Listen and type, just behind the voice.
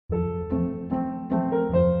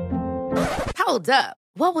Hold up.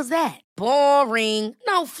 What was that? Boring.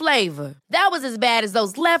 No flavor. That was as bad as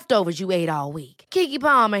those leftovers you ate all week. Keke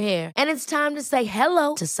Palmer here, and it's time to say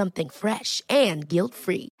hello to something fresh and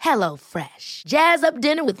guilt-free. Hello Fresh. Jazz up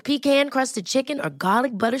dinner with pecan-crusted chicken or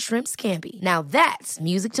garlic butter shrimp scampi. Now that's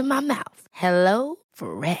music to my mouth. Hello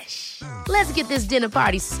Fresh. Let's get this dinner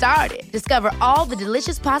party started. Discover all the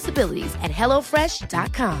delicious possibilities at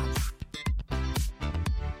hellofresh.com.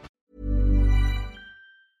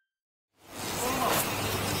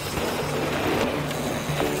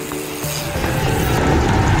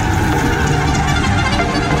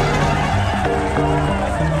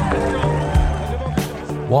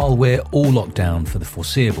 While we're all locked down for the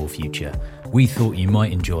foreseeable future, we thought you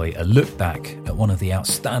might enjoy a look back at one of the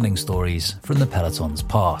outstanding stories from the peloton's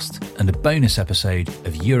past and a bonus episode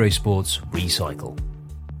of Eurosport's Recycle.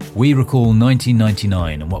 We recall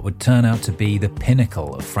 1999 and what would turn out to be the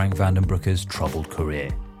pinnacle of Frank Vandenbroucke's troubled career.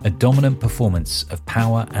 A dominant performance of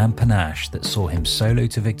power and panache that saw him solo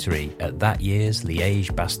to victory at that year's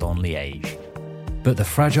Liège-Bastogne-Liège. But the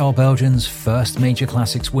fragile Belgian's first major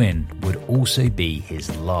classics win would also be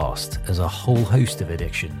his last, as a whole host of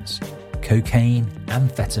addictions — cocaine,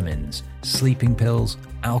 amphetamines, sleeping pills,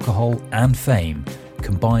 alcohol and fame —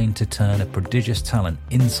 combined to turn a prodigious talent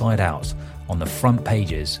inside out on the front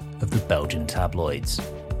pages of the Belgian tabloids.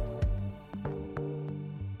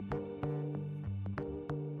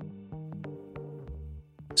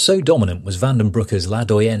 So dominant was Vandenbroucke's La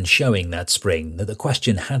Doyenne showing that spring that the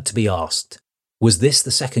question had to be asked: was this the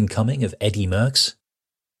second coming of Eddy Merckx?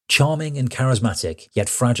 Charming and charismatic, yet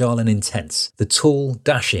fragile and intense, the tall,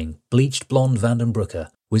 dashing, bleached blonde Vandenbroucke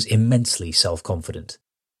was immensely self-confident.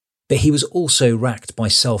 But he was also racked by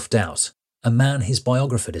self-doubt, a man his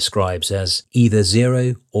biographer describes as either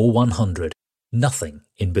 0 or 100, nothing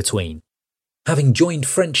in between. Having joined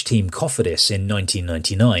French team Cofidis in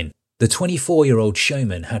 1999, the 24-year-old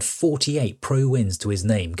showman had 48 pro wins to his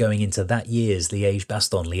name going into that year's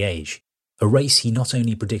Liège-Bastogne-Liège. A race he not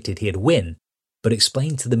only predicted he'd win, but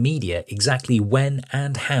explained to the media exactly when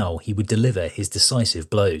and how he would deliver his decisive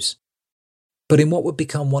blows. But in what would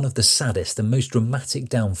become one of the saddest and most dramatic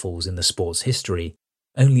downfalls in the sport's history,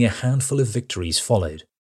 only a handful of victories followed.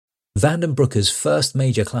 Vandenbroucke's first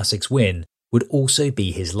major classics win would also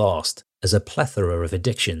be his last, as a plethora of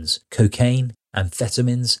addictions — cocaine,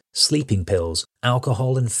 amphetamines, sleeping pills,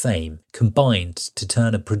 alcohol and fame — combined to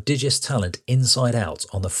turn a prodigious talent inside out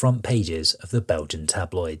on the front pages of the Belgian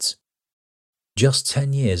tabloids. Just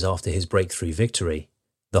 10 years after his breakthrough victory,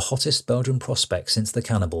 the hottest Belgian prospect since the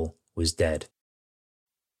cannibal was dead.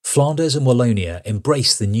 Flanders and Wallonia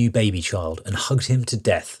embraced the new baby child and hugged him to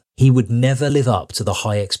death. He would never live up to the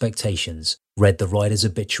high expectations, read the rider's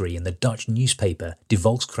obituary in the Dutch newspaper De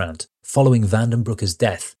Volkskrant following Vandenbroucke's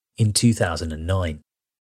death in 2009.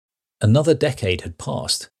 Another decade had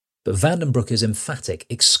passed, but Vandenbroucke's emphatic,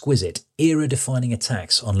 exquisite, era-defining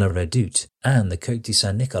attacks on La Redoute and the Côte de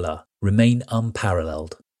Saint-Nicolas remain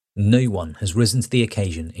unparalleled. No one has risen to the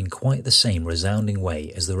occasion in quite the same resounding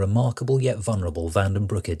way as the remarkable yet vulnerable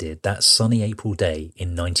Vandenbroucke did that sunny April day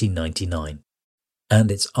in 1999.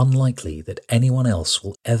 And it's unlikely that anyone else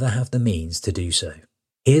will ever have the means to do so.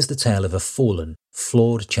 Here's the tale of a fallen,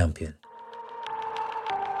 flawed champion.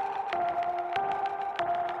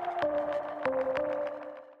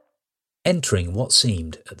 Entering what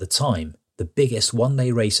seemed, at the time, the biggest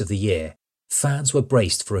one-day race of the year, fans were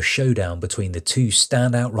braced for a showdown between the two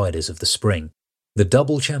standout riders of the spring, the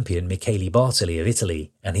double champion Michele Bartoli of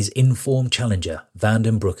Italy and his informed challenger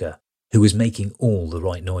Vandenbroucke, who was making all the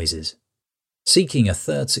right noises. Seeking a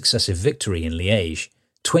third successive victory in Liège,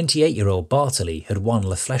 28-year-old Bartoli had won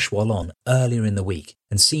La Flèche Wallonne earlier in the week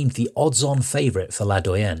and seemed the odds-on favourite for La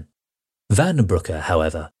Doyenne. Vandenbroucke,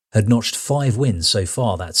 however, had notched 5 wins so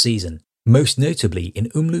far that season, most notably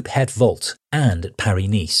in Omloop Het Volt and at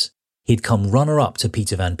Paris-Nice. He'd come runner-up to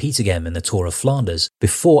Peter van Petegem in the Tour of Flanders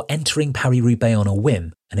before entering Paris-Roubaix on a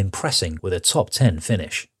whim and impressing with a top 10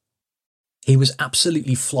 finish. He was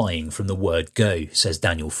absolutely flying from the word go, says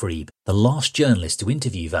Daniel Friebe, the last journalist to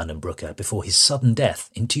interview Vandenbroucke before his sudden death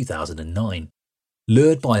in 2009.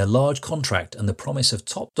 Lured by a large contract and the promise of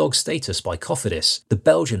top dog status by Cofidis, the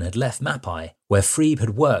Belgian had left Mapei, where Friebe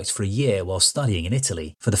had worked for a year while studying in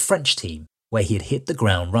Italy, for the French team, where he had hit the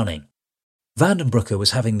ground running. Vandenbroucke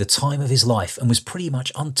was having the time of his life and was pretty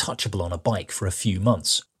much untouchable on a bike for a few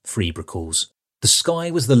months, Friebe recalls. The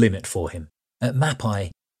sky was the limit for him. At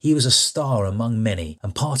Mapei, he was a star among many,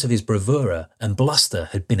 and part of his bravura and bluster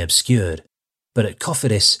had been obscured. But at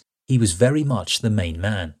Cofidis, he was very much the main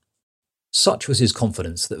man. Such was his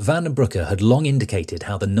confidence that Vandenbroucke had long indicated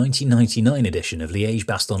how the 1999 edition of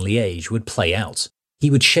Liège-Bastogne-Liège would play out. He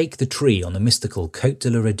would shake the tree on the mystical Côte de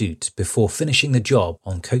la Redoute before finishing the job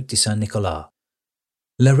on Côte de Saint-Nicolas.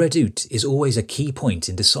 La Redoute is always a key point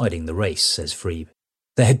in deciding the race, says Freeb.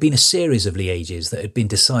 There had been a series of Lièges that had been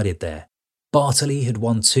decided there. Bartali had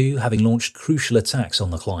won 2, having launched crucial attacks on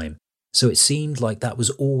the climb, so it seemed like that was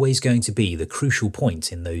always going to be the crucial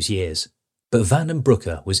point in those years. But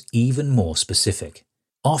Vandenbroucke was even more specific.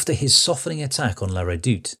 After his softening attack on La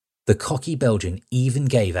Redoute, the cocky Belgian even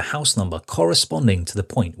gave a house number corresponding to the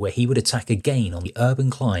point where he would attack again on the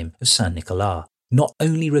urban climb of Saint-Nicolas, not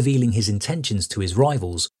only revealing his intentions to his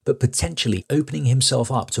rivals, but potentially opening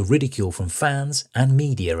himself up to ridicule from fans and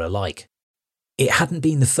media alike. It hadn't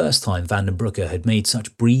been the first time Vandenbroucke had made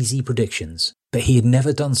such breezy predictions, but he had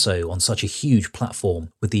never done so on such a huge platform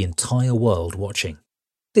with the entire world watching.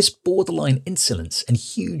 This borderline insolence and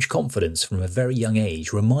huge confidence from a very young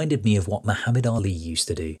age reminded me of what Muhammad Ali used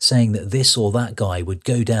to do, saying that this or that guy would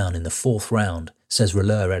go down in the 4th round, says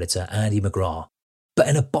Rouleur editor Andy McGrath. But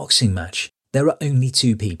in a boxing match, there are only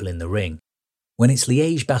 2 people in the ring. When it's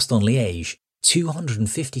Liège-Bastogne-Liège,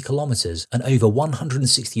 250 kilometres and over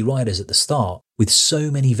 160 riders at the start, with so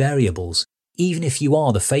many variables, even if you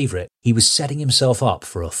are the favourite, he was setting himself up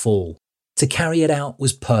for a fall. To carry it out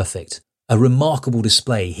was perfect, a remarkable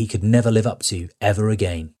display he could never live up to ever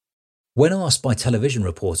again. When asked by television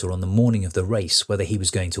reporter on the morning of the race whether he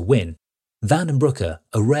was going to win, Vandenbroucke,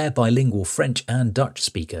 a rare bilingual French and Dutch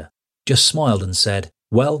speaker, just smiled and said,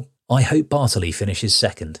 "Well, I hope Bartali finishes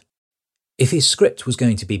second." If his script was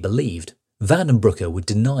going to be believed, Vandenbroucke would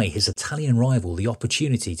deny his Italian rival the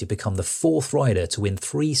opportunity to become the 4th rider to win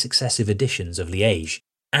 3 successive editions of Liège,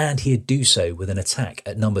 and he'd do so with an attack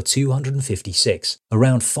at number 256,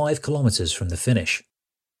 around 5 kilometres from the finish.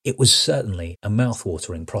 It was certainly a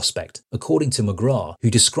mouthwatering prospect, according to McGrath, who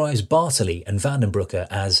describes Bartali and Vandenbroucke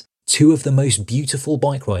as 2 of the most beautiful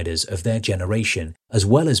bike riders of their generation, as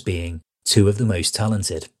well as being 2 of the most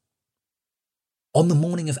talented. On the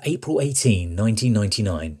morning of April 18,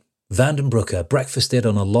 1999, Vandenbroucke breakfasted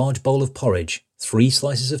on a large bowl of porridge, 3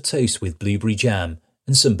 slices of toast with blueberry jam,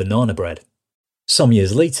 and some banana bread. Some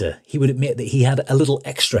years later, he would admit that he had a little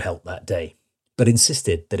extra help that day, but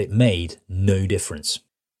insisted that it made no difference.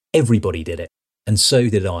 Everybody did it, and so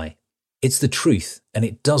did I. It's the truth, and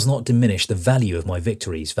it does not diminish the value of my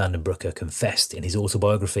victories, Vandenbroucke confessed in his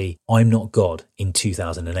autobiography, I'm Not God, in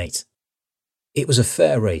 2008. It was a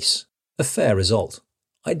fair race, a fair result.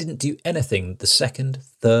 I didn't do anything the 2nd,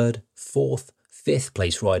 3rd, 4th, 5th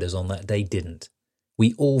place riders on that day didn't.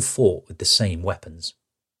 We all fought with the same weapons.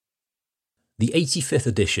 The 85th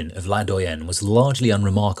edition of La Doyenne was largely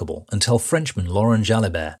unremarkable until Frenchman Laurent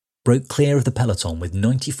Jalabert broke clear of the peloton with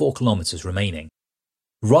 94 kilometres remaining.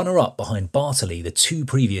 Runner-up behind Bartali the 2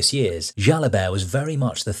 previous years, Jalabert was very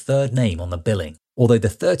much the 3rd name on the billing, although the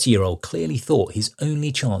 30-year-old clearly thought his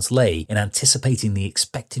only chance lay in anticipating the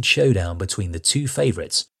expected showdown between the 2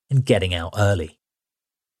 favourites and getting out early.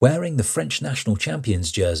 Wearing the French national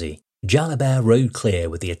champion's jersey, Jalabert rode clear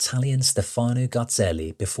with the Italian Stefano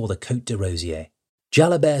Garzelli before the Côte de Rosiers.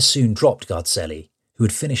 Jalabert soon dropped Garzelli, who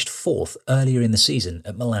had finished 4th earlier in the season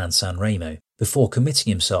at Milan-San Remo, before committing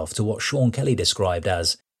himself to what Sean Kelly described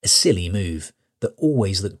as a silly move that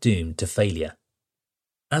always looked doomed to failure.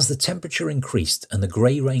 As the temperature increased and the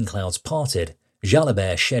grey rain clouds parted,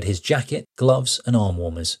 Jalabert shed his jacket, gloves and arm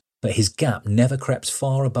warmers, but his gap never crept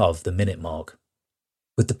far above the minute mark.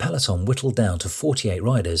 With the peloton whittled down to 48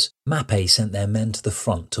 riders, Mappe sent their men to the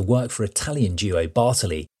front to work for Italian duo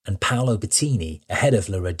Bartali and Paolo Bettini ahead of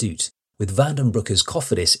La Redoute, with Vandenbroucke's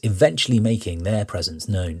Cofidis eventually making their presence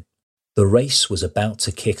known. The race was about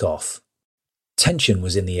to kick off. Tension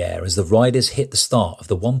was in the air as the riders hit the start of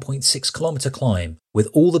the 1.6-kilometre climb, with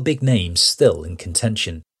all the big names still in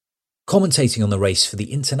contention. Commentating on the race for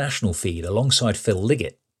the international feed alongside Phil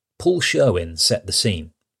Liggett, Paul Sherwin set the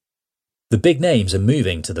scene. The big names are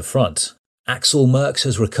moving to the front. Axel Merckx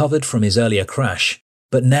has recovered from his earlier crash,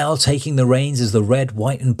 but now taking the reins is the red,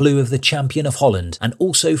 white and blue of the champion of Holland, and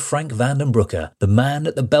also Frank Vandenbroucke, the man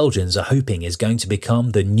that the Belgians are hoping is going to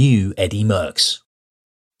become the new Eddy Merckx.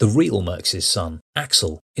 The real Merckx's son,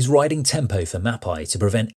 Axel, is riding tempo for Mapai to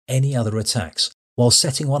prevent any other attacks, while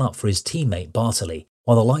setting one up for his teammate Bartali,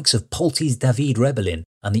 while the likes of Polti's David Rebellin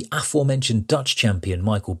and the aforementioned Dutch champion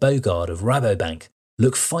Michael Bogaard of Rabobank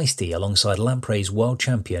look feisty alongside Lampre's world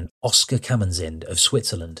champion Oscar Kamenzind of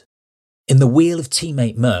Switzerland. In the wheel of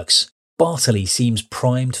teammate Merckx, Bartali seems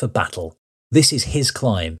primed for battle. This is his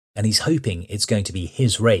climb, and he's hoping it's going to be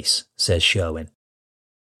his race, says Sherwin.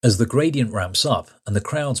 As the gradient ramps up and the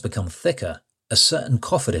crowds become thicker, a certain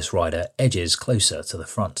Cofidis rider edges closer to the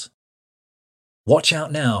front. Watch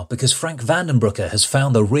out now, because Frank Vandenbroucke has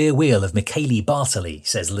found the rear wheel of Michele Bartoli,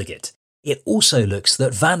 says Liggett. It also looks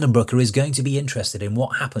that Vandenbroucke is going to be interested in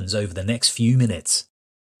what happens over the next few minutes.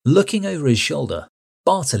 Looking over his shoulder,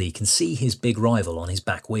 Bartoli can see his big rival on his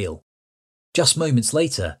back wheel. Just moments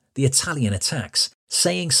later, the Italian attacks,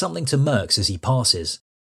 saying something to Merckx as he passes.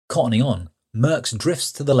 Cottoning on, Merckx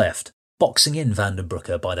drifts to the left, boxing in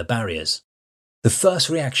Vandenbroucke by the barriers. The first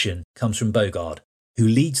reaction comes from Bogard, who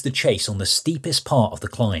leads the chase on the steepest part of the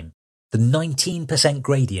climb. The 19%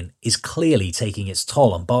 gradient is clearly taking its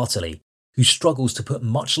toll on Bartoli, who struggles to put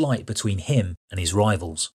much light between him and his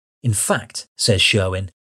rivals. In fact, says Sherwin,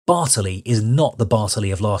 Bartoli is not the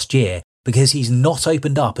Bartoli of last year because he's not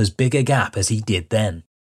opened up as big a gap as he did then.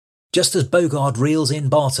 Just as Bogard reels in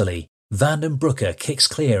Bartoli, Vandenbroucke kicks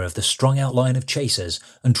clear of the strung out line of chasers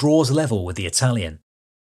and draws level with the Italian.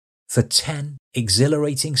 For 10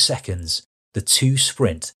 exhilarating seconds, the two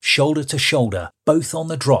sprint shoulder to shoulder, both on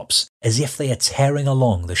the drops, as if they are tearing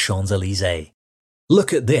along the Champs-Élysées.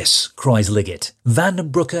 Look at this, cries Liggett.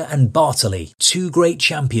 Vandenbroucke and Bartoli, two great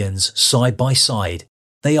champions side by side.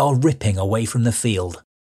 They are ripping away from the field.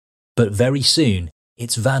 But very soon,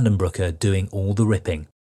 it's Vandenbroucke doing all the ripping.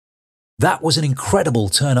 That was an incredible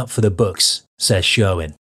turn-up for the books, says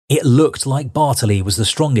Sherwin. It looked like Bartoli was the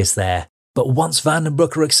strongest there, but once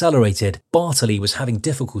Vandenbroucke accelerated, Bartoli was having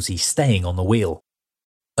difficulty staying on the wheel.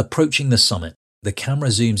 Approaching the summit, the camera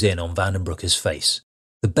zooms in on Vandenbroucke's face.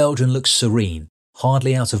 The Belgian looks serene,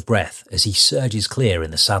 hardly out of breath as he surges clear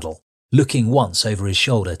in the saddle, looking once over his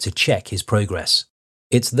shoulder to check his progress.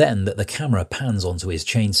 It's then that the camera pans onto his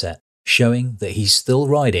chainset, showing that he's still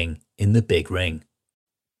riding in the big ring.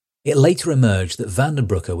 It later emerged that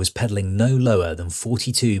Vandenbroucke was pedalling no lower than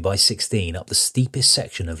 42/16 up the steepest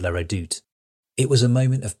section of La Redoute. It was a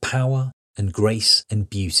moment of power and grace and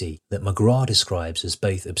beauty that McGrath describes as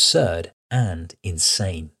both absurd and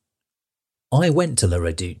insane. I went to La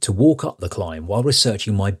Redoute to walk up the climb while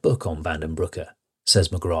researching my book on Vandenbroucke, says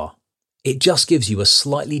McGrath. It just gives you a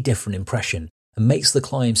slightly different impression and makes the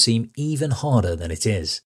climb seem even harder than it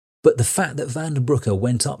is. But the fact that Vandenbroucke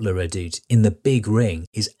went up La Redoute in the big ring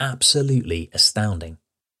is absolutely astounding.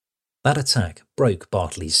 That attack broke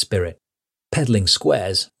Bartoli's spirit. Pedalling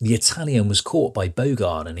squares, the Italian was caught by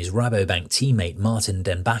Bogard and his Rabobank teammate Martin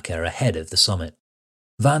Den Bakker ahead of the summit.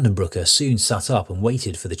 Vandenbroucke soon sat up and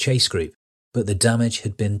waited for the chase group, but the damage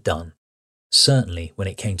had been done, certainly when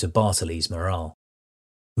it came to Bartoli's morale.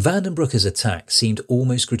 Vandenbroucke's attack seemed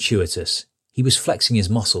almost gratuitous. He was flexing his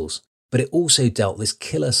muscles, but it also dealt this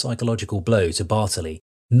killer psychological blow to Bartoli,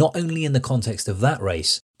 not only in the context of that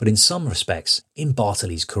race, but in some respects in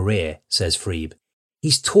Bartoli's career, says Freeb.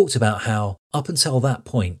 He's talked about how, up until that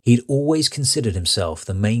point, he'd always considered himself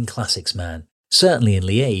the main classics man. Certainly in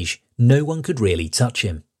Liège, no one could really touch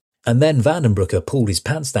him. And then Vandenbroucke pulled his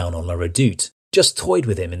pants down on La Redoute, just toyed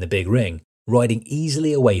with him in the big ring, riding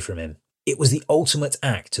easily away from him. It was the ultimate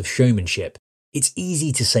act of showmanship. It's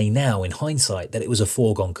easy to say now in hindsight that it was a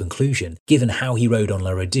foregone conclusion, given how he rode on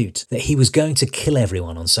La Redoute, that he was going to kill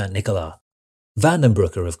everyone on Saint-Nicolas.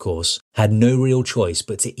 Vandenbroucke, of course, had no real choice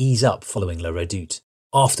but to ease up following La Redoute.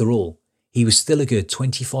 After all, he was still a good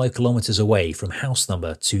 25 kilometres away from house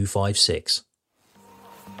number 256.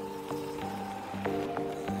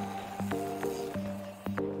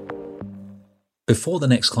 Before the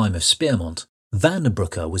next climb of Spearmont,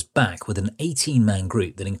 Vandenbroucke was back with an 18-man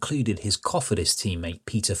group that included his Cofidis teammate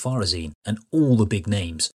Peter Farazin and all the big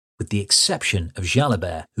names, with the exception of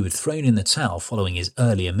Jalabert, who had thrown in the towel following his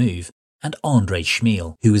earlier move, and André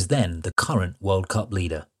Schmiel, who was then the current World Cup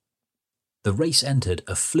leader. The race entered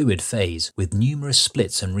a fluid phase with numerous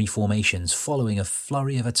splits and reformations following a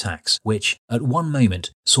flurry of attacks which, at one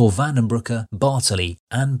moment, saw Vandenbroucke, Bartoli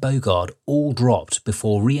and Bogard all dropped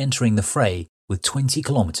before re-entering the fray with 20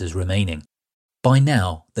 kilometres remaining. By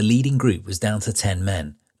now, the leading group was down to 10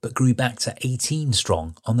 men, but grew back to 18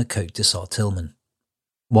 strong on the Côte de Sartilman.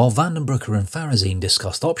 While Vandenbroucke and Farazin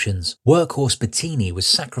discussed options, workhorse Bettini was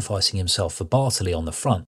sacrificing himself for Bartoli on the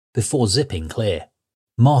front before zipping clear.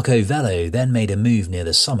 Marco Vello then made a move near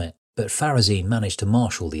the summit, but Farazin managed to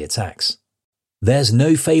marshal the attacks. "There's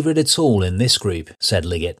no favourite at all in this group," said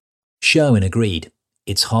Liggett. Sherwin agreed.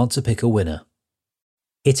 It's hard to pick a winner.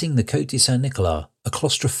 Hitting the Côte de Saint-Nicolas, a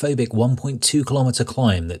claustrophobic 1.2 kilometre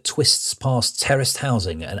climb that twists past terraced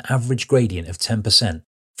housing at an average gradient of 10%,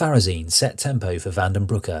 Farazin set tempo for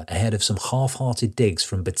Vandenbroucke ahead of some half-hearted digs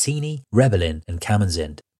from Bettini, Rebellin and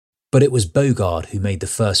Kamenzind. But it was Bogard who made the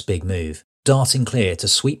first big move, darting clear to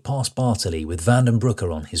sweep past Bartoli with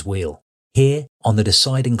Vandenbroucke on his wheel. Here, on the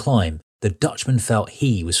deciding climb, the Dutchman felt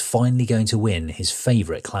he was finally going to win his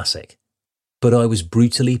favourite classic. "But I was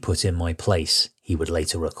brutally put in my place," he would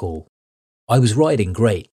later recall. I was riding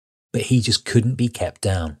great, but he just couldn't be kept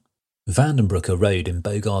down. Vandenbroucke rode in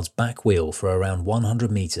Bogaard's back wheel for around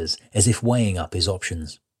 100 metres as if weighing up his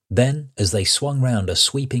options. Then, as they swung round a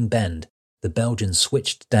sweeping bend, the Belgian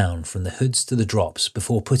switched down from the hoods to the drops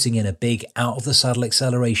before putting in a big out-of-the-saddle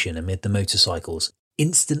acceleration amid the motorcycles,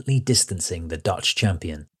 instantly distancing the Dutch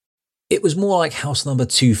champion. It was more like house number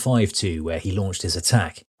 252 where he launched his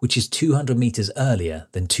attack, which is 200 metres earlier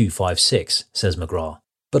than 256, says McGrath.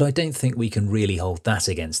 But I don't think we can really hold that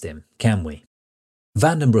against him, can we?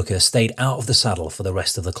 Vandenbroucke stayed out of the saddle for the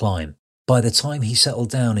rest of the climb. By the time he settled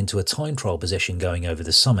down into a time trial position going over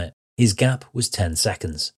the summit, his gap was 10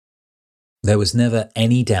 seconds. There was never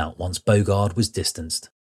any doubt once Bogaard was distanced.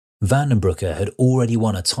 Vandenbroucke had already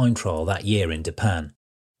won a time trial that year in Japan.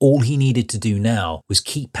 All he needed to do now was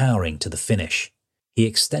keep powering to the finish. He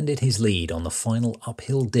extended his lead on the final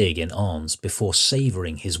uphill dig in arms before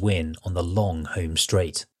savouring his win on the long home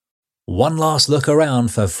straight. One last look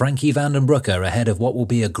around for Frankie Vandenbroucke ahead of what will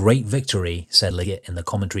be a great victory, said Liggett in the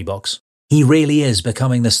commentary box. He really is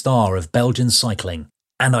becoming the star of Belgian cycling,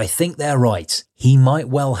 and I think they're right. He might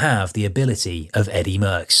well have the ability of Eddy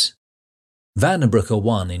Merckx. Vandenbroucke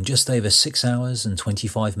won in just over 6 hours and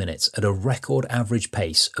 25 minutes at a record average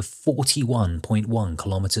pace of 41.1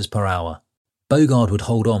 kilometres per hour. Bogaard would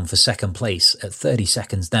hold on for second place at 30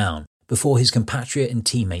 seconds down before his compatriot and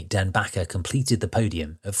teammate Den Bakker completed the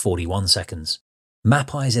podium at 41 seconds.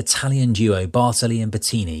 Mappai's Italian duo Bartoli and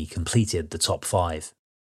Bettini completed the top 5.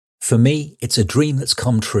 For me, it's a dream that's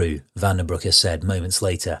come true, Vandenbroucke said moments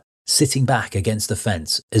later, sitting back against the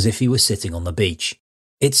fence as if he were sitting on the beach.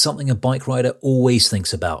 It's something a bike rider always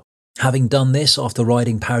thinks about. Having done this after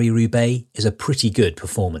riding Paris-Roubaix is a pretty good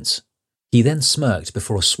performance. He then smirked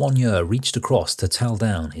before a soigneur reached across to towel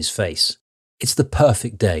down his face. It's the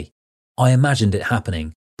perfect day. I imagined it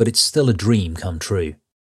happening, but it's still a dream come true.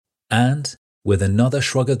 And, with another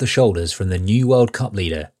shrug of the shoulders from the new World Cup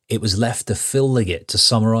leader, it was left to Phil Liggett to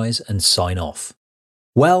summarise and sign off.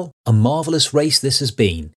 Well, a marvellous race this has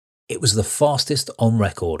been. It was the fastest on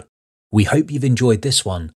record. We hope you've enjoyed this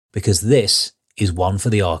one, because this is one for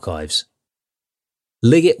the archives.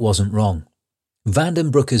 Liggett wasn't wrong.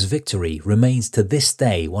 Vandenbroucke's victory remains to this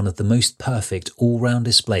day one of the most perfect all-round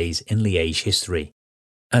displays in Liège history.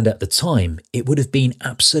 And at the time, it would have been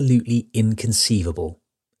absolutely inconceivable,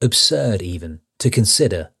 absurd even, to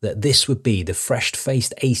consider that this would be the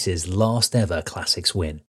fresh-faced ace's last ever Classics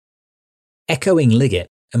win. Echoing Liggett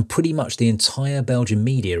and pretty much the entire Belgian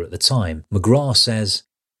media at the time, McGrath says,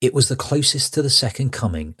 "It was the closest to the second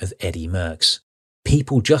coming of Eddy Merckx.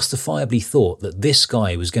 People justifiably thought that this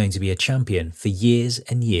guy was going to be a champion for years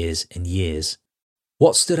and years and years."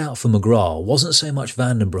 What stood out for McGrath wasn't so much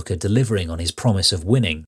Vandenbroucke delivering on his promise of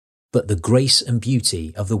winning, but the grace and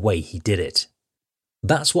beauty of the way he did it.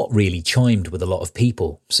 That's what really chimed with a lot of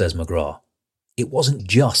people, says McGrath. It wasn't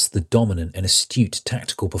just the dominant and astute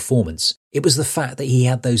tactical performance, it was the fact that he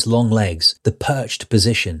had those long legs, the perched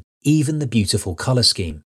position, even the beautiful colour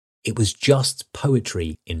scheme. It was just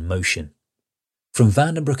poetry in motion. From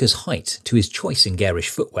Vandenbroucke's height to his choice in garish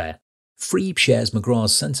footwear, Freeb shares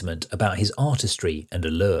McGrath's sentiment about his artistry and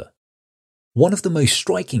allure. One of the most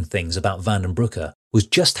striking things about Vandenbroucke was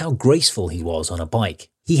just how graceful he was on a bike.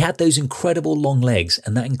 He had those incredible long legs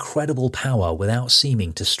and that incredible power without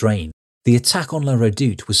seeming to strain. The attack on La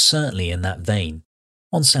Redoute was certainly in that vein.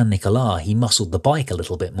 On Saint-Nicolas, he muscled the bike a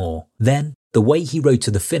little bit more. Then, the way he rode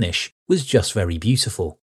to the finish was just very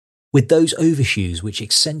beautiful. With those overshoes which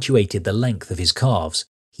accentuated the length of his calves,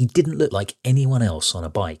 he didn't look like anyone else on a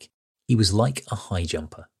bike. He was like a high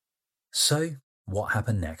jumper. So, what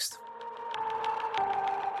happened next?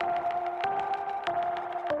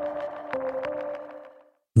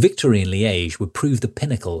 Victory in Liège would prove the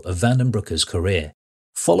pinnacle of Vandenbroucke's career.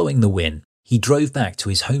 Following the win, he drove back to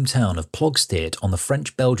his hometown of Ploegsteert on the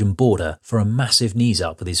French-Belgian border for a massive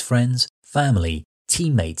knees-up with his friends, family,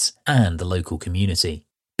 teammates and the local community.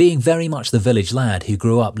 Being very much the village lad who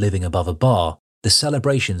grew up living above a bar, the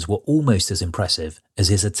celebrations were almost as impressive as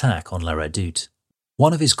his attack on La Redoute.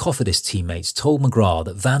 One of his Cofidis teammates told McGrath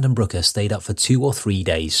that Vandenbroucke stayed up for 2 or 3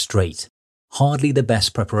 days straight. Hardly the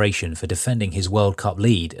best preparation for defending his World Cup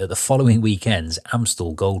lead at the following weekend's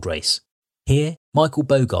Amstel Gold Race. Here, Michael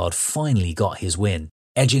Bogaard finally got his win,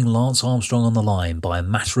 edging Lance Armstrong on the line by a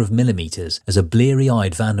matter of millimetres as a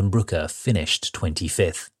bleary-eyed Vandenbroucke finished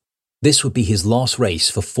 25th. This would be his last race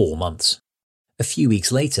for 4 months. A few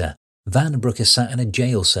weeks later, Vandenbroucke sat in a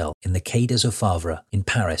jail cell in the Quai des Orfèvres in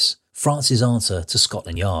Paris, France's answer to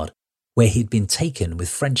Scotland Yard, where he'd been taken with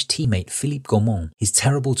French teammate Philippe Gaumont, his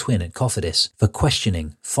terrible twin at Cofidis, for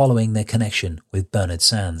questioning following their connection with Bernard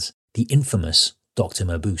Sands. the infamous Dr.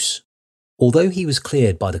 Mabuse. Although he was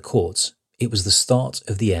cleared by the courts, it was the start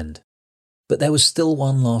of the end. But there was still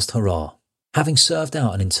one last hurrah. Having served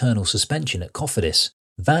out an internal suspension at Cofidis,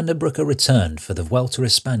 Vandenbroucke returned for the Vuelta a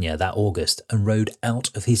España that August and rode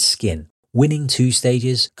out of his skin, winning 2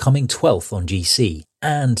 stages, coming 12th on GC,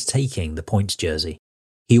 and taking the points jersey.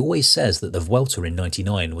 He always says that the Vuelta in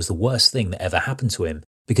 '99 was the worst thing that ever happened to him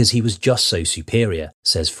because he was just so superior,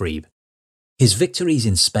 says Freeb. His victories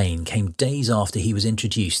in Spain came days after he was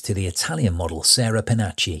introduced to the Italian model Sara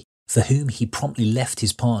Pinacci, for whom he promptly left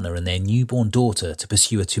his partner and their newborn daughter to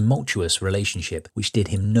pursue a tumultuous relationship which did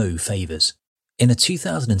him no favours. In a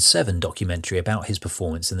 2007 documentary about his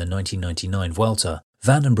performance in the 1999 Vuelta,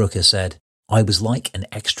 Vandenbroucke said, "I was like an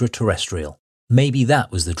extraterrestrial. Maybe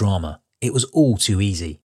that was the drama. It was all too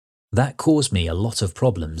easy. That caused me a lot of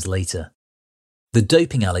problems later." The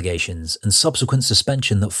doping allegations and subsequent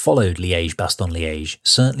suspension that followed Liège-Bastogne-Liège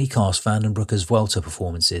certainly cast Vandenbroucke's Vuelta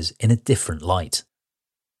performances in a different light.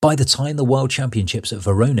 By the time the World Championships at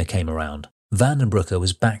Verona came around, Vandenbroucke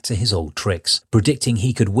was back to his old tricks, predicting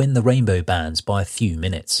he could win the rainbow bands by a few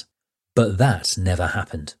minutes. But that never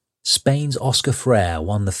happened. Spain's Oscar Freire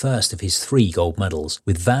won the first of his 3 gold medals,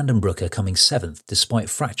 with Vandenbroucke coming 7th despite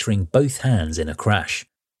fracturing both hands in a crash.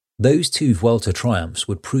 Those 2 Vuelta triumphs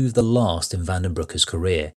would prove the last in Vandenbroucke's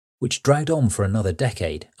career, which dragged on for another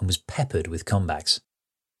decade and was peppered with comebacks.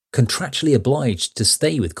 Contractually obliged to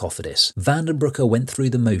stay with Cofidis, Vandenbroucke went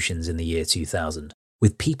through the motions in the year 2000,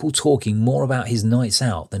 with people talking more about his nights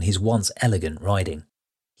out than his once elegant riding.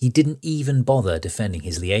 He didn't even bother defending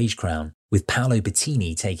his Liège crown, with Paolo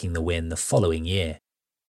Bettini taking the win the following year.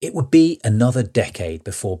 It would be another decade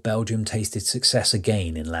before Belgium tasted success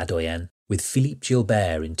again in La Doyenne, with Philippe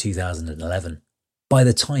Gilbert in 2011. By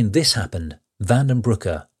the time this happened,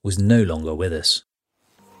 Vandenbroucke was no longer with us.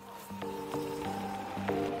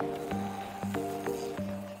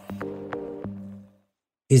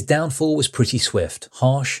 His downfall was pretty swift,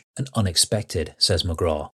 harsh and unexpected, says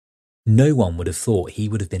McGrath. No one would have thought he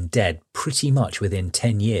would have been dead pretty much within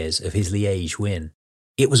 10 years of his Liège win.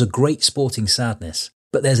 It was a great sporting sadness,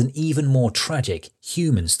 but there's an even more tragic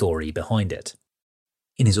human story behind it.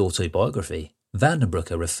 In his autobiography,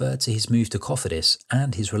 Vandenbroucke referred to his move to Cofidis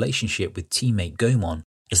and his relationship with teammate Gaumont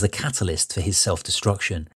as the catalyst for his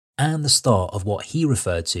self-destruction and the start of what he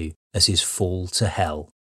referred to as his fall to hell.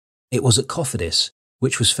 It was at Cofidis,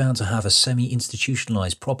 which was found to have a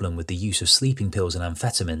semi-institutionalised problem with the use of sleeping pills and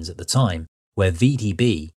amphetamines at the time, where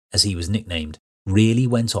VDB, as he was nicknamed, really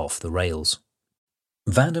went off the rails.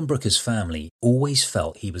 Vandenbroucke's family always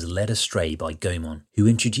felt he was led astray by Gaumont, who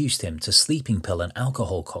introduced him to sleeping pill and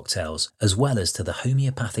alcohol cocktails, as well as to the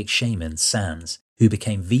homeopathic shaman Sands, who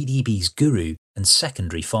became VDB's guru and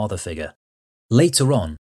secondary father figure. Later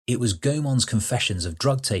on, it was Gaumont's confessions of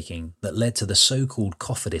drug taking that led to the so-called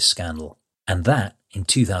Cofidis scandal, and that, in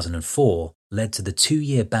 2004, led to the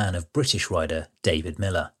 2-year ban of British rider David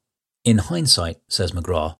Miller. In hindsight, says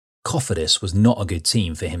McGrath, Cofidis was not a good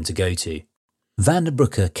team for him to go to.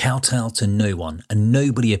 Vandenbroucke kowtowed to no one, and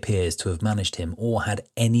nobody appears to have managed him or had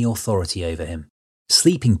any authority over him.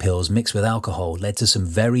 Sleeping pills mixed with alcohol led to some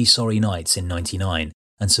very sorry nights in '99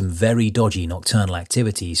 and some very dodgy nocturnal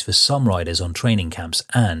activities for some riders on training camps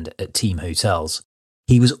and at team hotels.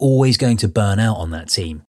 He was always going to burn out on that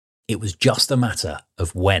team. It was just a matter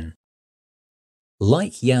of when.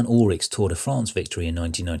 Like Jan Ullrich's Tour de France victory in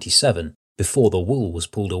 1997, before the wool was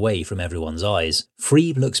pulled away from everyone's eyes,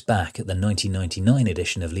 Freeb looks back at the 1999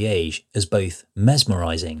 edition of Liège as both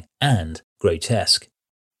mesmerising and grotesque.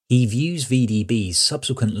 He views VDB's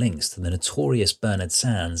subsequent links to the notorious Bernard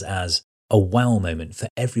Sands as a wow moment for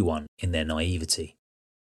everyone in their naivety.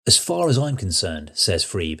 As far as I'm concerned, says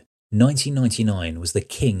Freeb, 1999 was the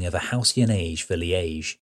king of a halcyon age for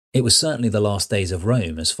Liège. It was certainly the last days of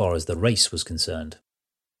Rome as far as the race was concerned.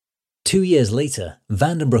 2 years later,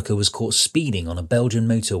 Vandenbroucke was caught speeding on a Belgian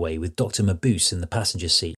motorway with Dr. Mabuse in the passenger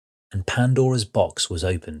seat, and Pandora's box was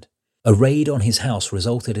opened. A raid on his house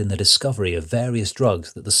resulted in the discovery of various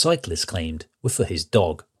drugs that the cyclist claimed were for his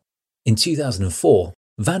dog. In 2004,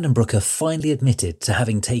 Vandenbroucke finally admitted to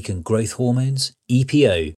having taken growth hormones,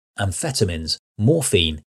 EPO, amphetamines,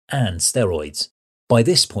 morphine, and steroids. By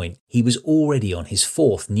this point, he was already on his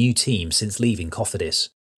 4th new team since leaving Cofidis.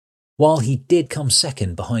 While he did come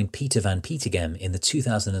second behind Peter van Petegem in the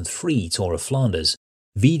 2003 Tour of Flanders,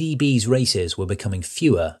 VDB's races were becoming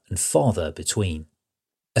fewer and farther between.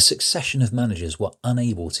 A succession of managers were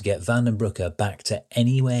unable to get Vandenbroucke back to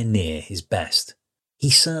anywhere near his best. He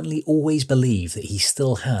certainly always believed that he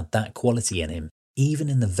still had that quality in him, even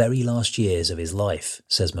in the very last years of his life,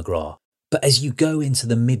 says McGrath. But as you go into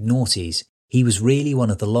the mid-noughties, He was really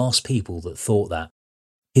one of the last people that thought that.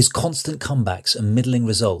 His constant comebacks and middling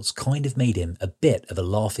results kind of made him a bit of a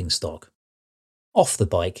laughingstock. Off the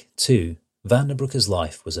bike, too, Vandenbroucke's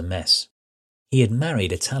life was a mess. He had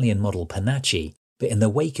married Italian model Panacci, but in the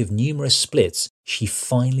wake of numerous splits, she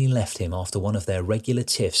finally left him after one of their regular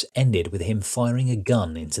tiffs ended with him firing a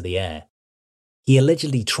gun into the air. He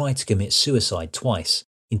allegedly tried to commit suicide twice,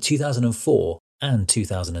 in 2004 and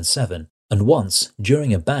 2007, and once,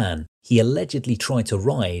 during a ban, he allegedly tried to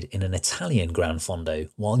ride in an Italian Gran Fondo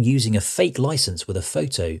while using a fake licence with a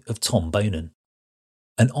photo of Tom Bonan.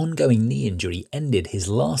 An ongoing knee injury ended his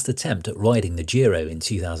last attempt at riding the Giro in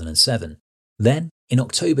 2007. Then, in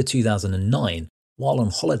October 2009, while on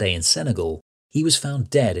holiday in Senegal, he was found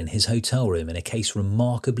dead in his hotel room in a case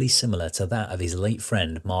remarkably similar to that of his late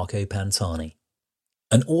friend Marco Pantani.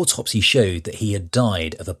 An autopsy showed that he had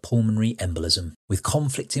died of a pulmonary embolism, with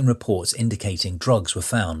conflicting reports indicating drugs were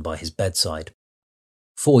found by his bedside.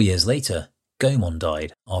 4 years later, Gaumont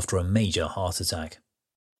died after a major heart attack.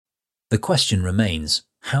 The question remains,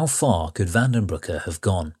 how far could Vandenbroucke have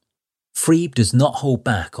gone? Freeb does not hold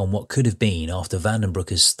back on what could have been after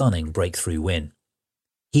Vandenbroucke's stunning breakthrough win.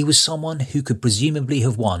 He was someone who could presumably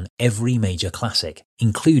have won every major classic,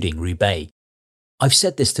 including Roubaix. I've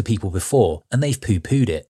said this to people before and they've poo-pooed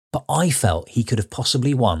it, but I felt he could have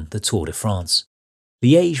possibly won the Tour de France.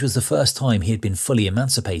 Liège was the first time he had been fully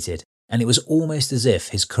emancipated, and it was almost as if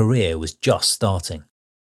his career was just starting.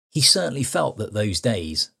 He certainly felt that those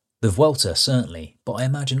days, the Vuelta certainly, but I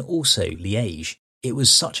imagine also Liège, it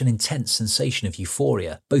was such an intense sensation of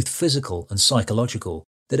euphoria, both physical and psychological,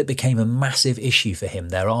 that it became a massive issue for him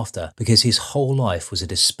thereafter because his whole life was a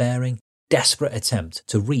despairing, desperate attempt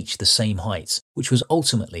to reach the same heights, which was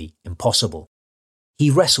ultimately impossible. He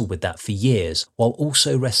wrestled with that for years while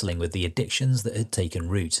also wrestling with the addictions that had taken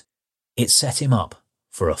root. It set him up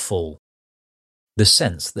for a fall. The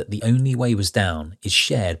sense that the only way was down is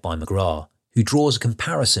shared by McGrath, who draws a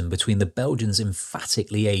comparison between the Belgian's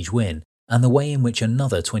emphatic Liège win and the way in which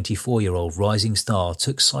another 24-year-old rising star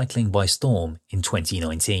took cycling by storm in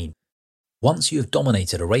 2019. Once you have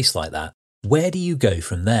dominated a race like that, where do you go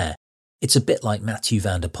from there? It's a bit like Mathieu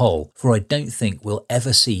van der Poel, for I don't think we'll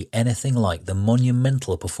ever see anything like the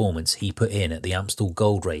monumental performance he put in at the Amstel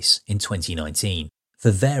Gold Race in 2019,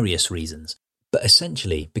 for various reasons, but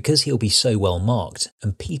essentially because he'll be so well marked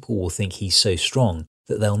and people will think he's so strong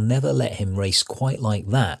that they'll never let him race quite like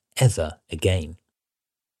that ever again.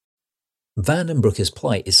 Vandenbroucke's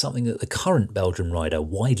plight is something that the current Belgian rider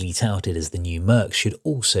widely touted as the new Merckx should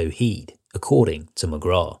also heed, according to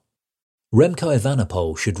McGrath. Remco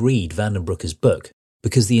Evenepoel should read Vandenbroucke's book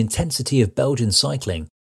because the intensity of Belgian cycling,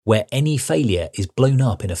 where any failure is blown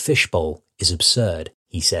up in a fishbowl, is absurd,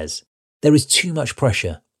 he says. There is too much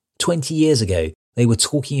pressure. 20 years ago, they were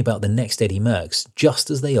talking about the next Eddy Merckx just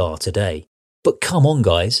as they are today. But come on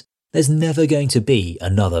guys, there's never going to be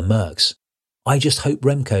another Merckx. I just hope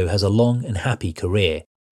Remco has a long and happy career,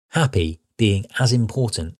 happy being as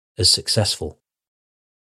important as successful.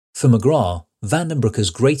 For McGrath,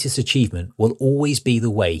 Vandenbroucke's greatest achievement will always be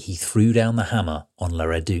the way he threw down the hammer on La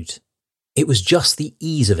Redoute. It was just the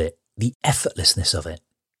ease of it, the effortlessness of it.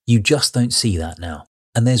 You just don't see that now,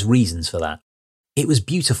 and there's reasons for that. It was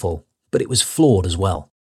beautiful, but it was flawed as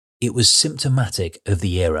well. It was symptomatic of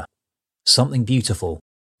the era. Something beautiful,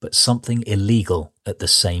 but something illegal at the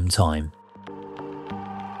same time.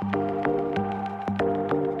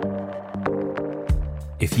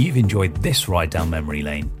 If you've enjoyed this ride down memory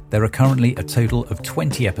lane, there are currently a total of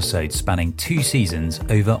 20 episodes spanning 2 seasons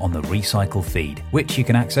over on the Recycle feed, which you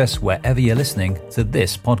can access wherever you're listening to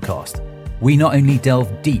this podcast. We not only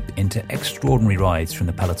delve deep into extraordinary rides from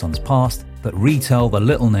the peloton's past, but retell the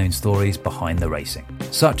little-known stories behind the racing,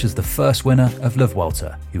 such as the first winner of La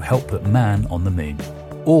Vuelta, who helped put man on the moon,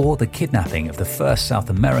 or the kidnapping of the first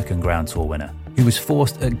South American Grand Tour winner, who was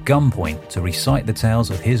forced at gunpoint to recite the tales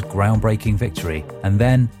of his groundbreaking victory, and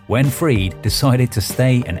then, when freed, decided to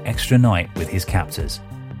stay an extra night with his captors.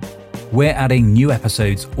 We're adding new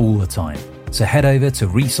episodes all the time, so head over to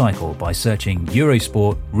Recycle by searching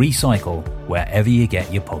Eurosport Recycle wherever you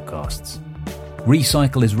get your podcasts.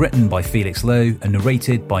 Recycle is written by Felix Lowe and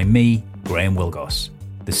narrated by me, Graham Wilgoss.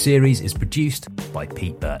 The series is produced by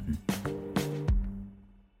Pete Burton.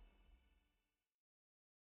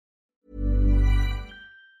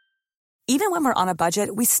 Even when we're on a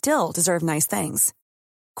budget, we still deserve nice things.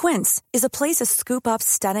 Quince is a place to scoop up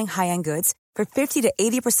stunning high-end goods for 50 to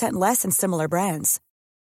 80% less than similar brands.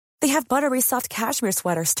 They have buttery soft cashmere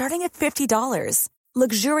sweaters starting at $50,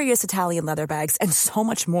 luxurious Italian leather bags, and so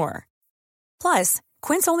much more. Plus,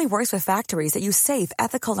 Quince only works with factories that use safe,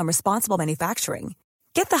 ethical, and responsible manufacturing.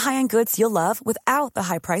 Get the high-end goods you'll love without the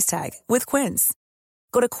high price tag with Quince.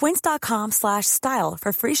 Go to quince.com/style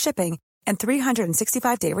for free shipping and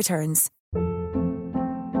 365-day returns.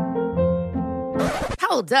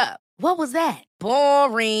 Hold up. What was that?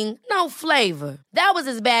 Boring. No flavor. That was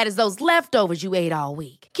as bad as those leftovers you ate all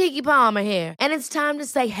week. Keke Palmer here, and it's time to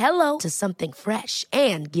say hello to something fresh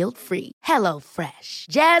and guilt-free. Hello Fresh.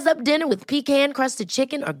 Jazz up dinner with pecan-crusted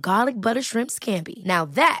chicken or garlic butter shrimp scampi. Now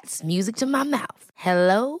that's music to my mouth.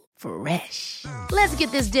 Hello Fresh. Let's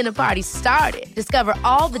get this dinner party started. Discover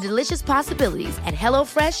all the delicious possibilities at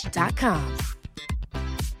hellofresh.com.